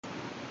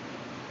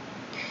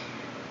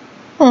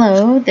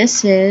Hello,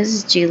 this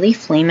is Julie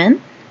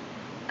Fleeman.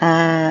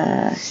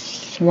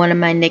 One of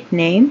my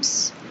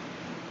nicknames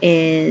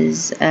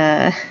is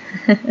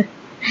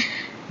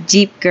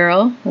Jeep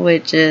Girl,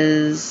 which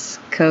is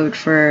code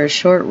for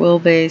short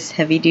wheelbase,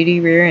 heavy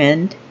duty rear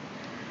end.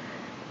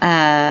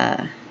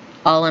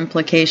 All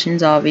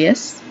implications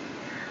obvious.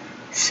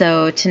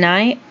 So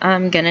tonight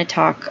I'm going to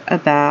talk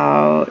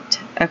about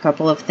a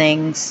couple of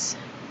things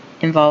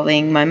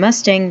involving my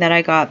Mustang that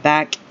I got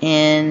back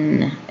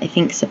in, I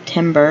think,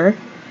 September.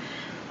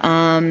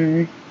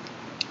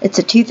 It's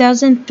a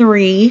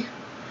 2003,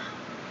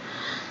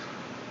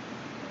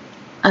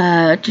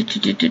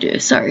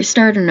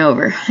 starting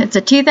over. It's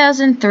a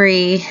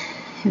 2003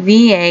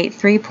 V8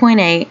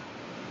 3.8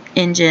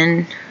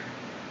 engine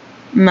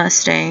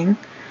Mustang.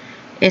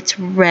 It's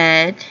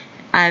red.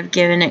 I've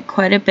given it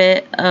quite a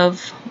bit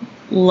of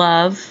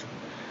love,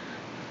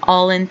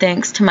 all in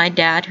thanks to my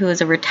dad, who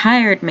is a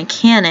retired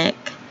mechanic,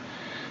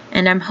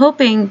 and I'm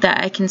hoping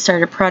that I can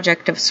start a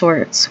project of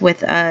sorts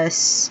with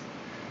us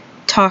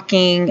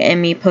talking and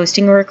me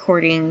posting a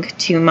recording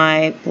to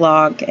my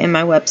blog and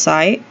my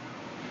website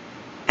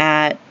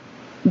at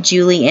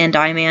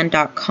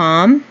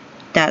julieandiman.com.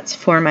 That's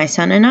for my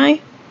son and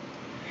I.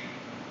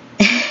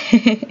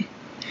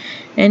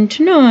 And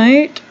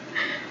tonight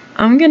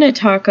I'm going to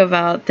talk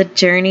about the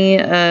journey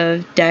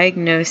of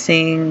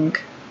diagnosing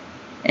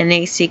an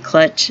AC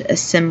clutch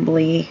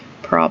assembly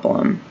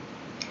problem.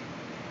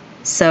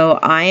 So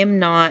I am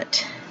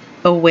not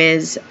a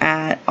whiz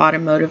at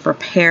automotive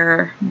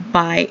repair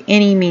by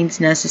any means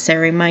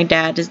necessary. My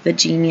dad is the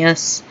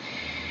genius.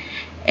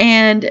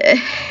 And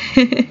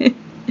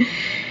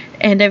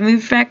I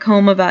moved back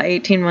home about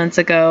 18 months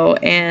ago,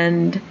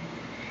 and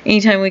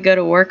anytime we go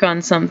to work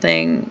on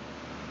something,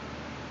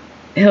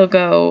 he'll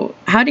go,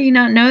 "How do you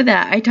not know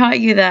that? I taught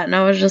you that." And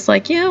I was just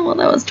like, yeah, well,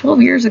 that was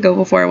 12 years ago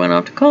before I went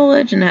off to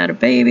college and had a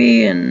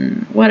baby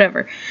and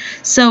whatever.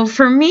 So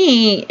for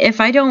me,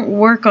 if I don't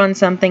work on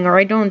something or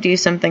I don't do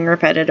something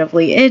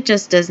repetitively, it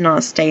just does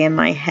not stay in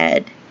my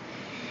head.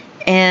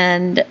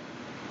 And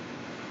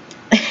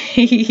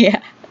yeah.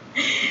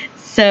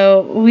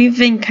 So we've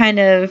been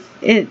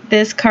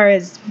this car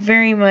has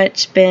very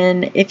much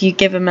been, if you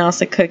give a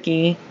mouse a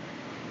cookie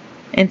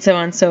and so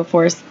on and so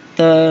forth,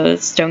 the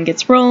stone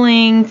gets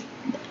rolling,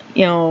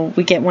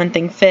 we get one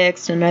thing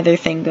fixed, another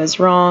thing goes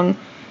wrong.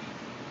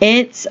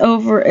 It's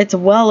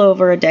well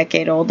over a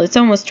decade old. It's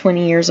almost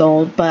 20 years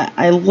old, but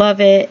I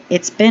love it.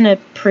 It's been a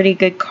pretty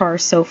good car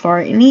so far.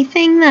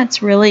 Anything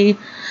that's really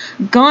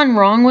gone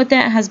wrong with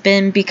it has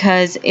been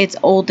because it's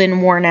old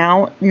and worn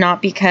out,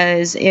 not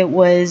because it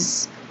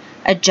was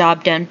a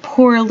job done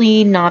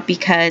poorly, not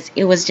because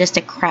it was just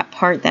a crap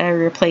part that I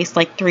replaced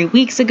like 3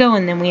 weeks ago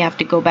and then we have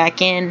to go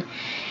back in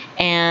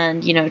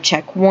and,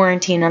 check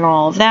warranty and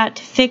all of that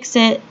to fix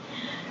it.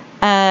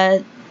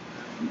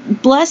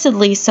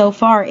 Blessedly, so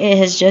far, it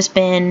has just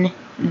been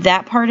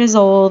that part is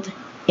old,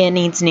 it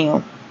needs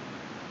new.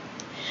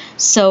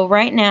 So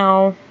right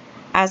now,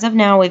 as of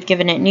now, we've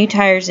given it new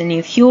tires, a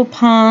new fuel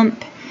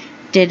pump,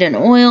 did an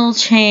oil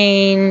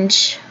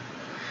change,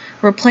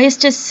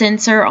 replaced a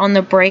sensor on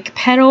the brake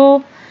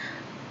pedal,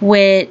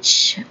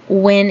 which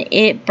when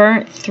it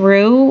burnt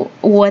through,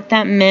 what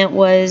that meant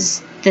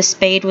was the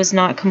spade was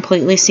not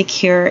completely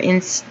secure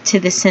into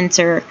the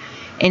sensor,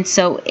 and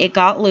so it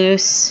got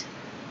loose,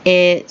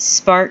 it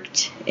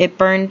sparked, it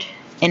burned,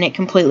 and it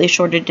completely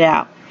shorted it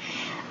out.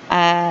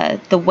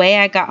 The way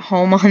I got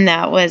home on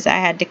that was I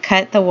had to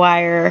cut the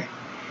wire.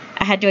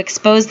 I had to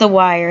expose the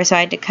wire, so I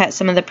had to cut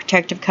some of the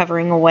protective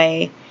covering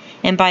away.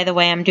 And by the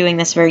way, I'm doing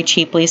this very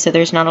cheaply, so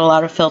there's not a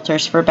lot of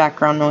filters for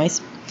background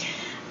noise.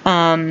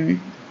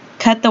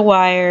 Cut the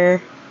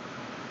wire,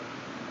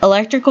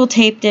 electrical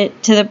taped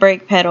it to the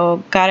brake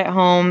pedal, got it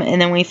home,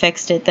 and then we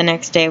fixed it the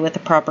next day with a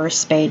proper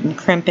spade and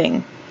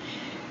crimping.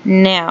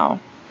 Now,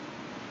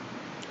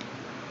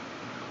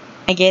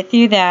 I get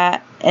through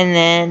that, and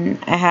then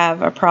I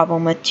have a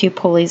problem with 2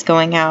 pulleys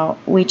going out.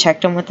 We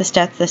checked them with the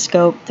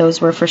stethoscope. Those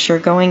were for sure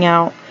going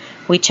out.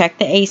 We checked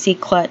the AC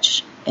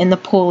clutch in the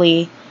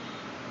pulley,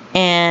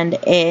 and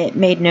it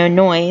made no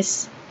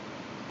noise.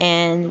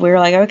 And we were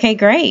like, okay,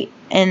 great.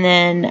 And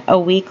then a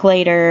week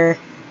later,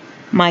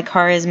 my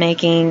car is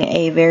making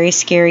a very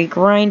scary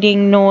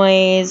grinding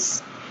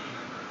noise.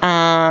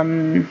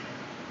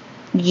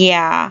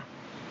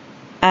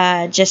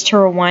 Just to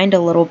rewind a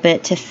little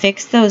bit, to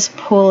fix those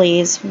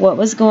pulleys, what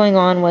was going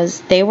on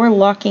was they were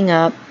locking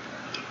up.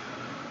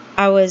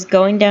 I was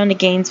going down to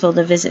Gainesville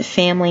to visit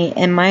family,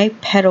 and my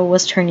pedal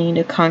was turning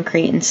into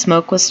concrete, and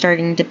smoke was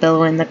starting to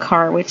billow in the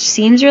car, which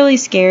seems really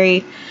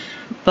scary,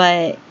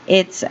 but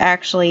it's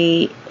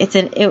actually, it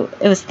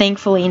was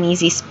thankfully an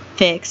easy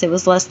fix. It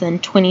was less than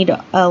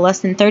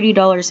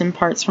 $30 in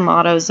parts from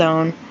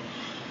AutoZone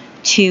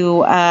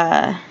to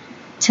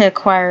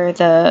acquire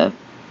the,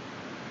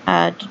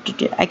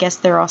 I guess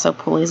they're also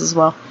pulleys as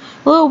well,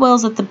 the little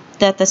wheels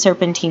that the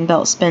serpentine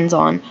belt spins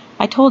on.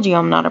 I told you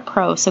I'm not a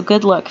pro, so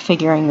good luck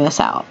figuring this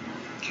out.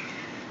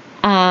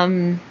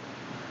 And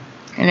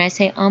I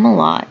say a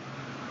lot.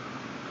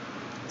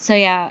 So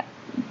yeah,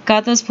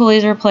 got those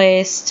pulleys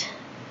replaced.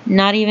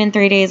 Not even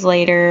 3 days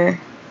later,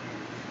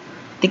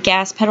 the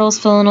gas pedal's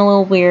feeling a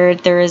little weird.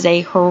 There is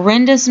a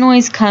horrendous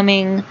noise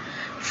coming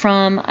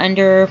from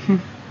under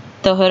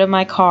the hood of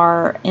my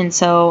car, and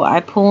so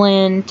I pull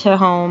into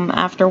home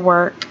after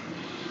work,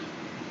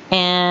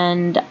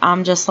 and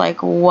I'm just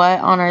like, what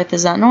on earth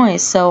is that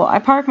noise? So I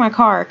park my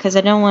car because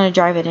I don't want to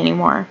drive it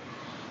anymore,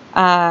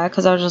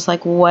 because I was just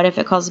like, what if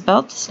it causes a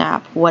belt to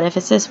snap? What if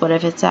it's this? What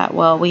if it's that?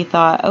 Well, we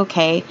thought,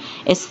 okay,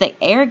 it's the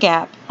air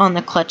gap on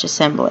the clutch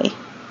assembly.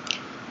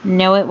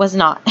 No, it was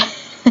not.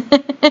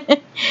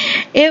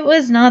 It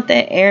was not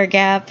the air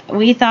gap.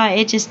 We thought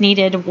it just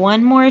needed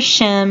one more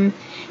shim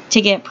to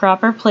get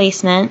proper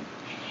placement,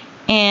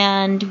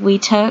 and we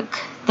took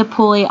the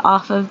pulley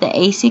off of the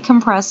AC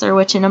compressor,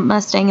 which in a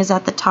Mustang is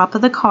at the top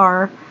of the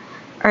car,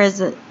 or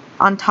is it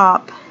on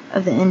top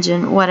of the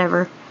engine,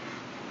 whatever.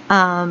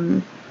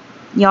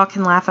 Y'all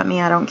can laugh at me,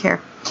 I don't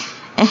care.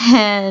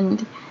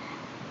 And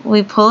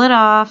we pull it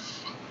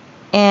off,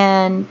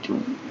 and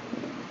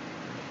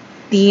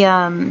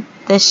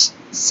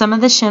some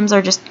of the shims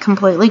are just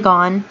completely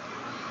gone.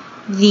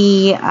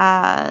 The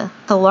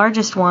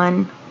largest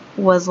one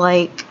was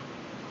like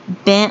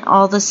bent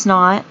all the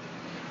snot,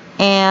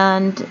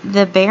 and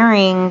the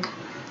bearing,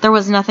 there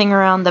was nothing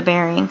around the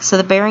bearing. So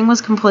the bearing was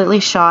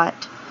completely shot.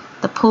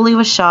 The pulley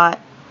was shot.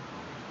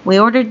 We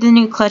ordered the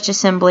new clutch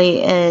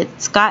assembly.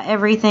 It's got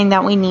everything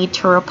that we need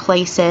to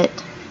replace it.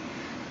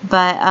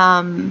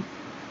 But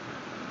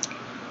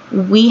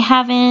we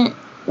haven't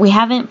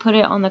put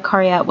it on the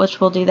car yet, which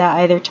we'll do that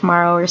either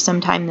tomorrow or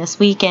sometime this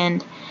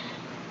weekend.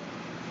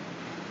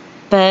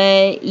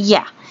 But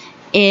yeah,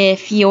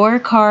 if your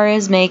car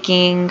is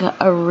making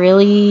a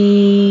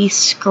really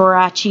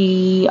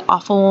scratchy,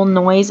 awful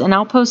noise, and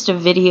I'll post a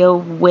video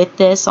with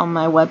this on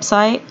my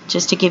website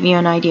just to give you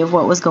an idea of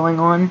what was going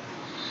on.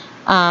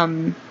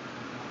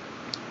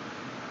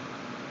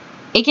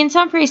 It can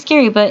sound pretty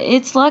scary, but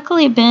it's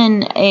luckily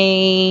been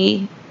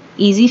a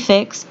easy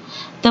fix.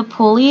 The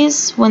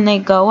pulleys, when they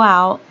go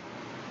out,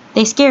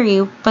 they scare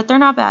you, but they're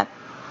not bad.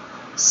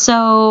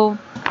 So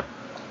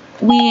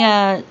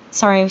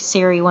sorry,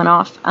 Siri went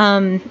off.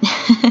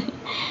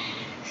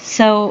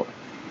 So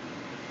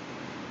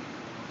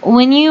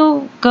when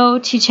you go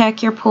to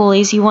check your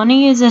pulleys, you want to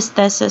use a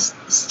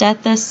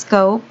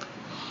stethoscope,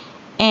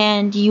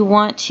 and you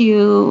want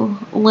to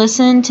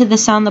listen to the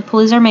sound the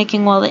pulleys are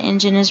making while the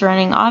engine is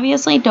running.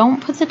 Obviously, don't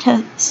put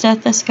the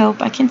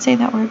stethoscope, I can say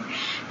that word,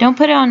 don't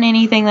put it on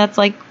anything that's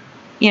like,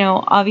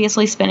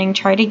 obviously spinning.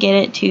 Try to get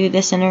it to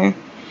the center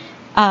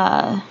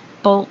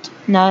bolt,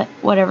 nut,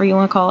 whatever you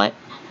want to call it.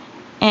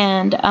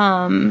 And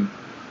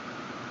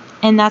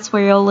that's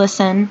where you'll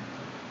listen,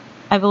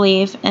 I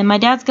believe. And my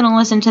dad's going to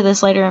listen to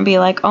this later and be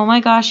like, oh my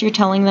gosh, you're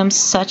telling them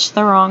such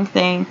the wrong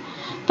thing.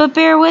 But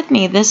bear with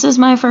me, this is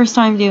my first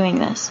time doing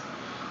this.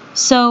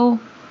 So,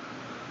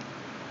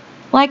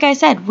 like I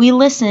said, we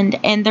listened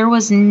and there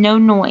was no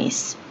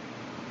noise.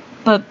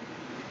 But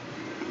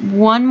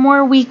one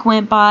more week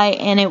went by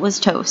and it was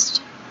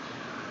toast.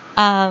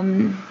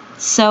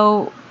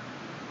 So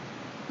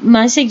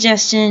my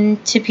suggestion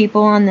to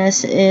people on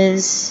this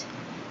is,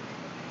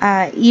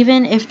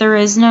 even if there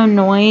is no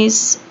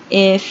noise,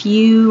 if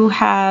you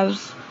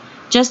have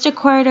just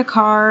acquired a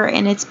car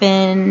and it's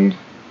been,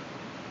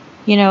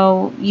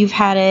 you've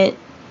had it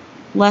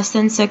less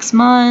than 6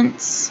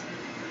 months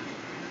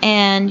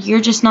and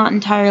you're just not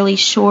entirely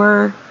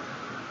sure,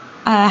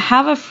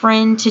 have a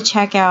friend to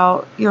check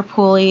out your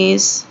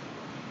pulleys,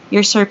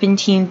 your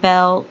serpentine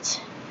belt,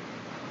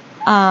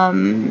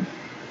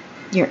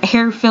 your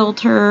air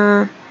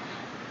filter.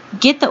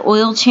 Get the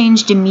oil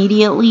changed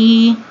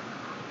immediately.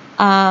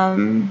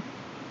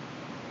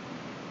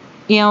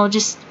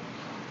 Just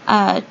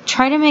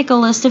try to make a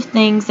list of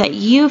things that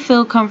you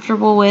feel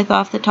comfortable with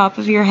off the top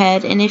of your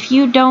head. And if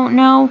you don't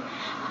know,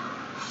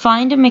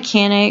 find a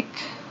mechanic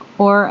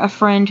or a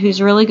friend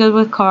who's really good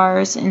with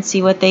cars and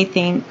see what they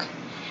think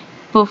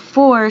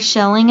before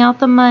shelling out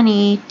the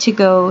money to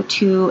go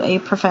to a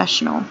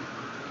professional.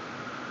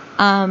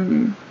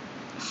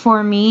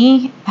 For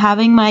me,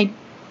 having my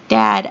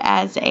dad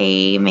as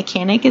a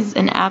mechanic is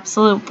an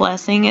absolute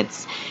blessing.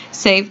 It's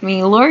saved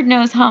me Lord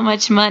knows how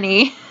much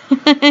money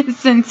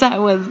since I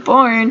was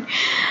born,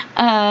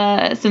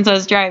 since I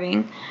was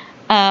driving,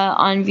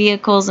 on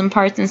vehicles and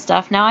parts and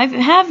stuff. Now I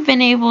have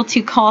been able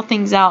to call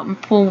things out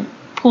and pull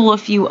a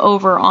few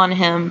over on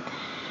him,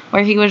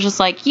 where he was just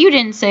like, you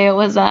didn't say it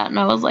was that, and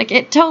I was like,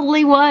 it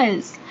totally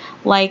was.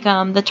 Like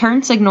the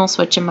turn signal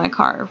switch in my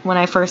car when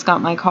I first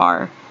got my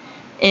car,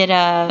 we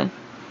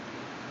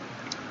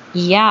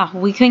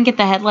couldn't get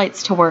the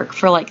headlights to work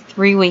for like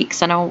 3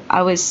 weeks, and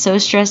I was so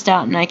stressed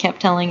out, and I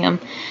kept telling him,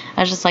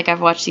 I was just like,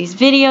 I've watched these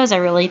videos, I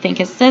really think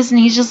it's this, and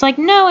he's just like,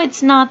 no,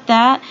 it's not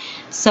that.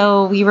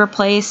 So we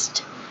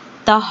replaced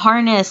the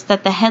harness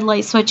that the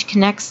headlight switch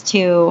connects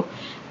to.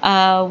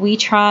 We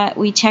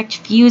checked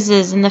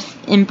fuses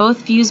in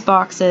both fuse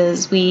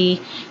boxes.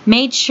 We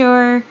made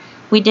sure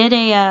we did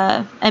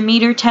a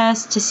meter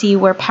test to see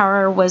where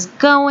power was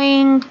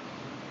going.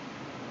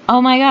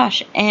 Oh my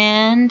gosh,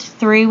 and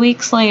 3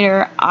 weeks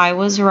later, I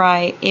was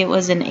right. It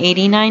was an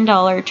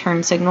 $89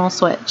 turn signal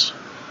switch.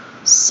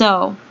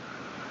 So,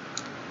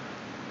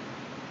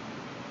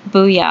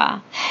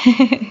 booyah.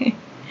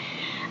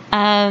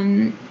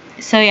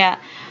 So yeah,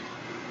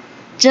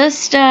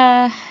 just,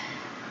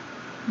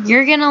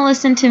 you're gonna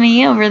listen to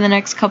me over the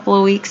next couple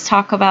of weeks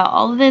talk about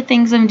all of the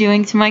things I'm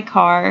doing to my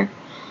car,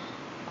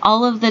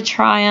 all of the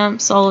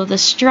triumphs, all of the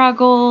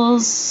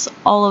struggles,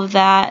 all of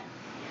that.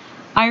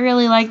 I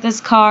really like this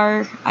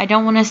car. I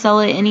don't want to sell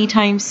it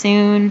anytime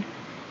soon,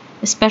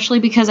 especially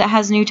because it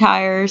has new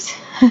tires.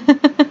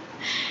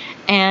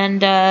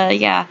 And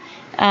yeah,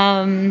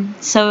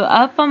 so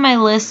up on my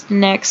list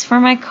next for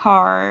my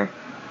car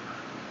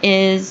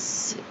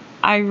is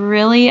I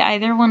really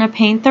either want to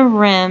paint the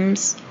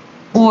rims,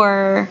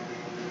 or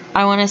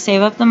I want to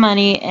save up the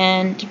money,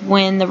 and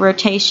when the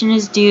rotation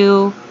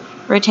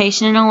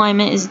and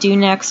alignment is due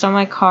next on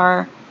my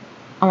car,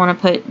 I want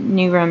to put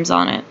new rims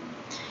on it.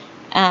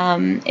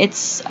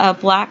 It's a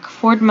black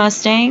Ford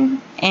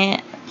Mustang,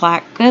 and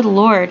black, good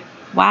lord,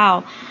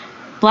 wow.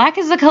 Black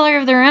is the color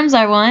of the rims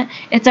I want.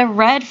 It's a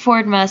red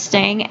Ford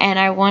Mustang, and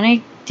I want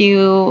to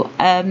do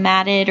a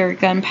matted or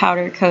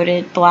gunpowder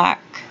coated black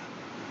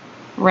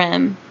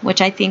rim,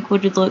 which I think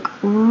would look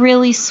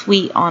really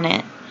sweet on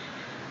it.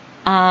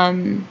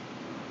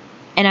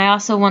 And I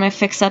also want to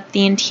fix up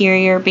the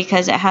interior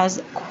because it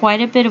has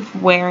quite a bit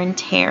of wear and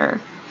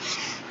tear.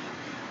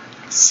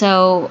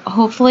 So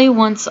hopefully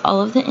once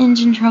all of the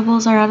engine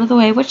troubles are out of the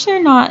way, which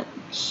they're not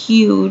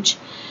huge,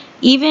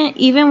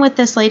 even with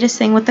this latest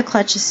thing with the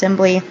clutch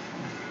assembly,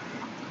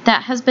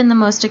 that has been the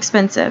most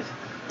expensive.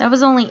 That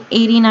was only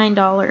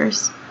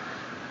 $89.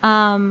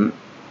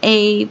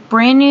 A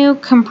brand new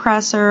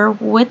compressor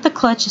with the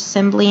clutch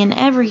assembly and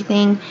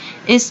everything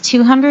is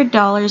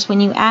 $200.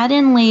 When you add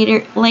in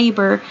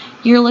labor,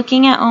 you're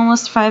looking at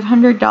almost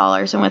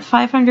 $500. And with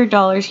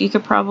 $500, you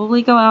could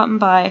probably go out and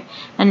buy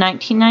a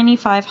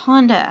 1995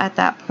 Honda at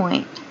that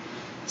point.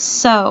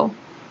 So,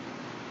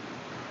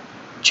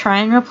 try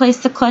and replace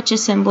the clutch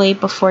assembly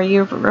before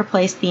you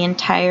replace the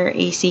entire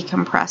AC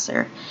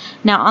compressor.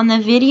 Now, on the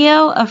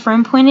video, a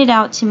friend pointed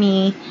out to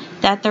me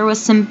that there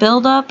was some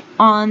buildup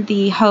on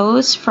the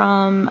hose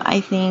from,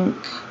 I think,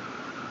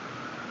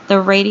 the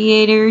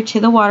radiator to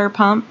the water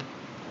pump.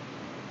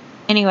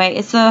 Anyway,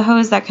 it's the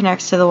hose that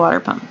connects to the water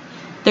pump.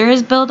 There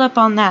is buildup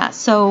on that.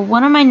 So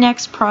one of my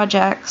next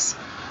projects,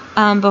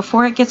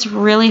 before it gets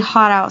really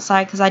hot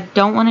outside, because I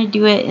don't want to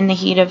do it in the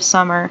heat of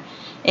summer,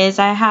 is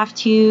I'm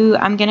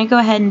going to go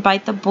ahead and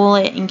bite the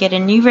bullet and get a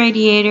new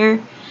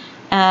radiator,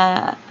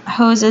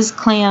 hoses,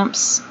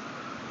 clamps,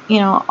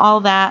 all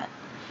that.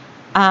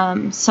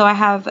 So I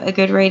have a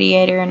good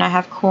radiator, and I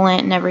have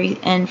coolant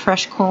and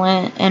fresh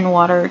coolant and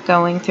water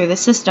going through the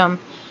system.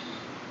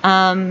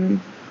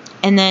 And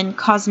then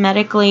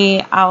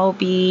cosmetically, I'll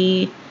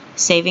be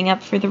saving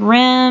up for the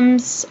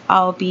rims.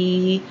 I'll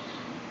be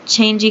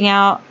changing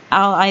out.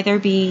 I'll either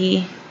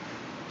be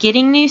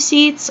getting new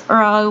seats, or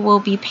I will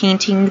be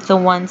painting the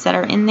ones that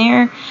are in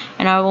there,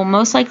 and I will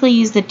most likely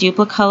use the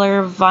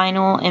Duplicolor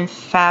vinyl and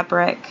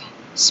fabric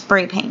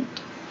spray paint.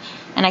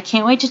 And I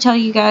can't wait to tell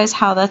you guys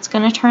how that's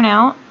going to turn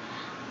out.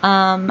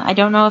 I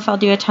don't know if I'll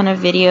do a ton of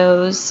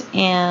videos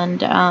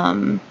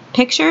and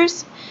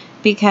pictures,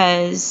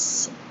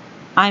 because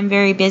I'm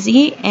very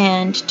busy,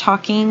 and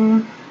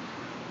talking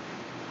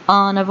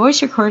on a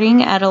voice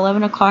recording at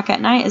 11 o'clock at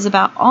night is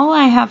about all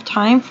I have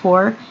time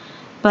for.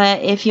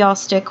 But if y'all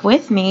stick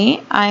with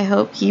me, I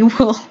hope you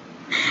will.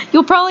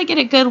 You'll probably get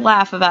a good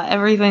laugh about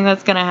everything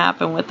that's going to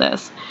happen with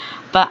this.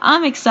 But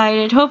I'm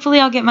excited. Hopefully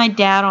I'll get my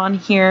dad on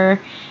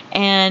here,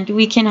 and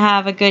we can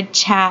have a good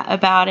chat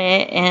about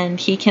it, and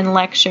he can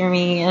lecture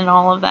me and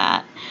all of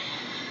that.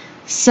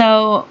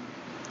 So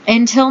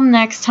until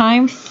next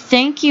time,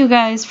 thank you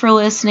guys for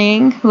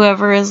listening.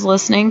 Whoever is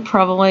listening,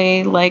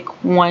 probably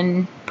like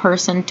one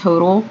person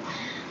total.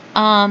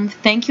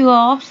 Thank you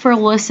all for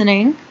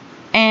listening.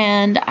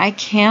 And I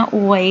can't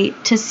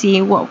wait to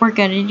see what we're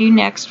going to do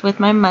next with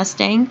my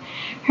Mustang.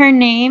 Her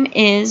name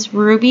is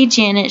Ruby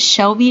Janet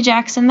Shelby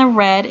Jackson the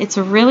Red. It's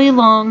really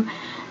long,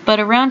 but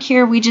around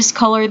here we just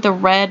call her the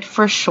Red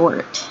for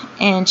short.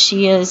 And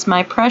she is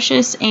my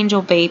precious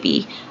angel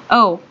baby.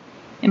 Oh,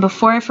 and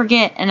before I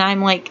forget, and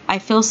I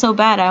feel so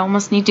bad, I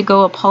almost need to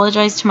go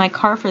apologize to my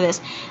car for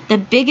this. The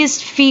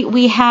biggest feat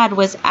we had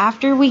was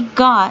after we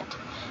got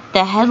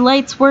the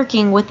headlights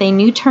working with a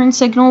new turn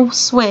signal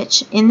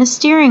switch in the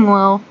steering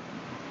wheel,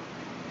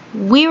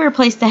 we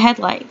replaced the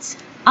headlights.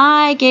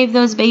 I gave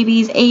those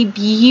babies a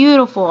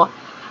beautiful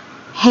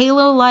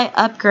halo light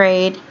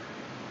upgrade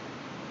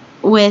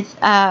with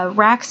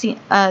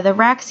the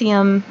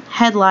Raxium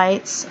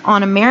headlights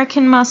on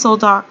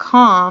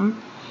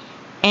AmericanMuscle.com,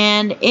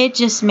 and it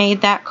just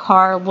made that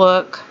car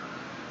look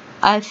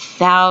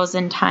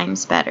 1,000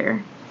 times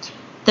better.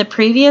 The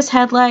previous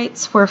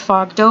headlights were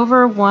fogged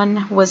over,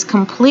 one was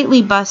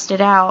completely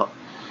busted out,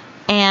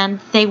 and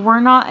they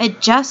were not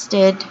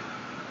adjusted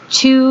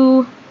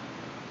to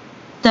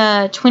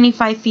the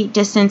 25 feet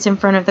distance in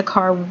front of the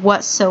car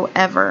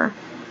whatsoever.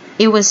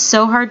 it was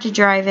so hard to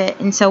drive it.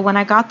 And so when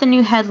I got the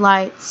new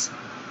headlights,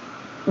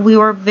 we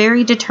were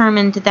very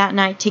determined that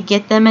night to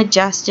get them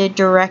adjusted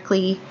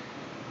directly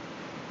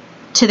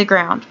to the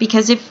ground.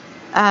 Because if,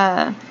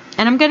 and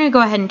I'm going to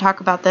go ahead and talk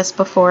about this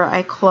before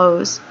I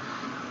close.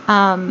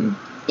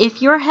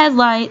 If your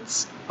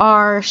headlights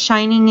are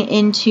shining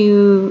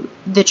into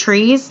the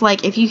trees,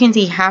 like if you can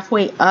see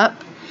halfway up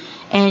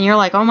and you're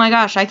like, oh my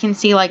gosh, I can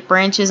see like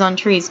branches on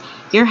trees,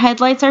 your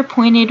headlights are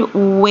pointed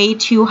way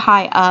too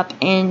high up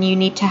and you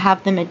need to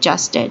have them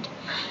adjusted.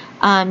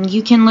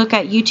 You can look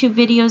at YouTube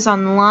videos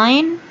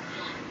online,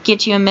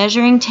 get you a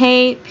measuring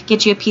tape,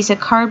 get you a piece of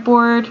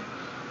cardboard,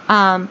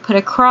 put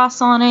a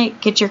cross on it,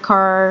 get your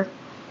car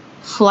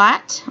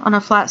flat on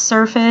a flat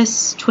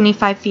surface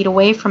 25 feet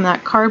away from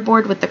that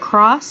cardboard with the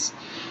cross,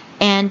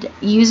 and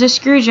use a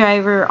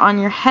screwdriver on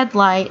your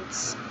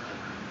headlights.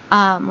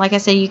 Like I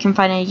said, you can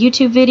find a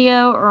YouTube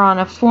video or on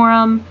a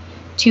forum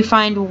to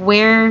find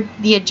where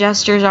the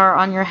adjusters are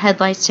on your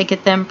headlights to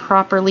get them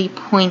properly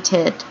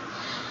pointed.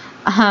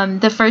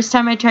 The first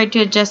time I tried to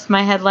adjust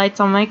my headlights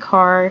on my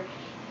car,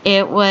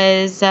 it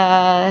was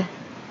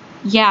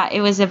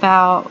it was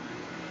about,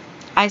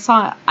 I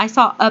saw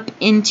up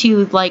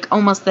into like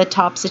almost the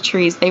tops of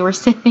trees. They were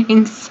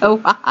sitting so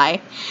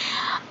high.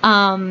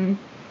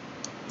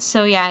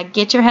 So yeah,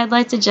 get your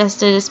headlights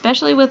adjusted,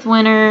 especially with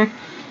winter.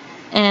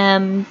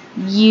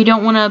 You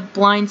don't want to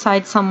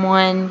blindside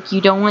someone.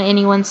 You don't want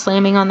anyone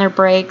slamming on their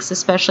brakes,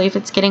 especially if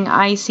it's getting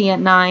icy at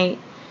night.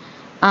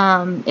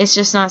 It's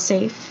just not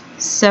safe.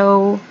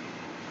 So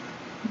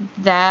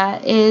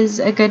that is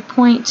a good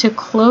point to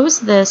close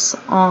this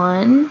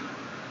on.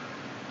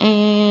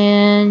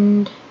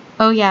 And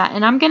oh yeah,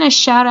 and I'm going to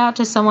shout out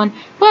to someone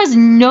who has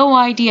no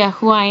idea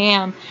who I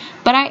am,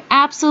 but I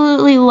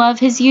absolutely love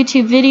his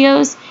YouTube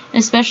videos,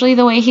 especially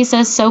the way he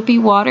says soapy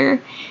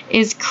water,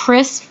 is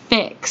Chris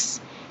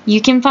Fix. You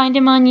can find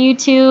him on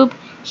YouTube.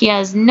 He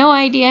has no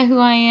idea who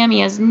I am. He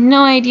has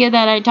no idea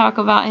that I talk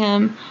about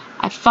him.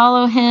 I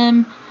follow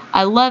him.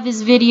 I love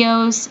his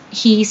videos.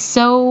 He's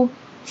so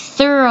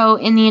thorough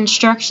in the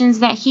instructions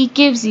that he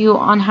gives you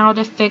on how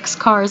to fix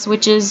cars,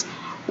 which is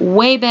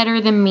way better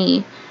than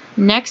me.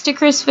 Next to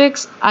Chris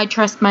Fix, I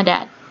trust my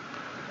dad.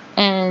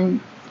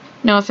 And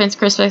no offense,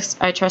 Chris Fix,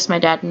 I trust my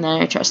dad and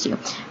then I trust you.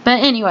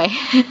 But anyway.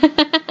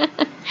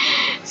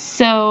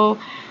 So,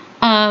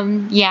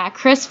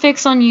 Chris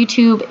Fix on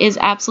YouTube is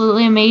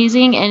absolutely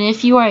amazing. And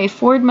if you are a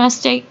Ford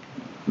Mustang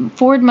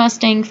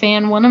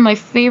fan, one of my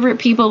favorite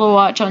people to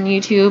watch on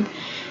YouTube,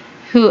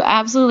 who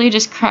absolutely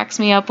just cracks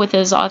me up with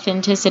his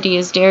authenticity,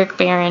 is Derek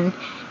Barron.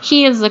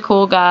 He is the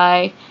cool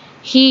guy.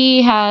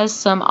 He has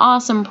some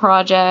awesome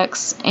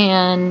projects,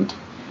 and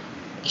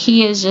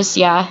he is just,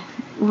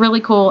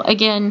 really cool.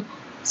 Again,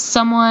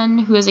 someone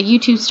who is a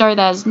YouTube star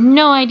that has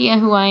no idea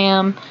who I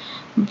am,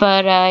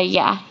 but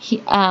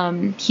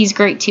he's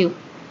great too.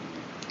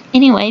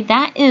 Anyway,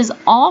 that is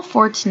all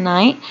for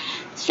tonight.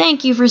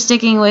 Thank you for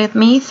sticking with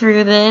me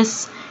through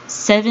this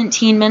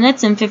 17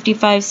 minutes and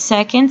 55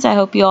 seconds. I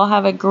hope you all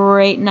have a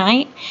great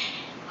night.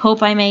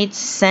 Hope I made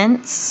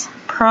sense.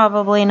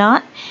 Probably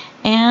not.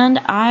 And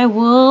I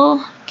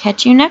will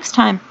catch you next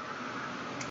time.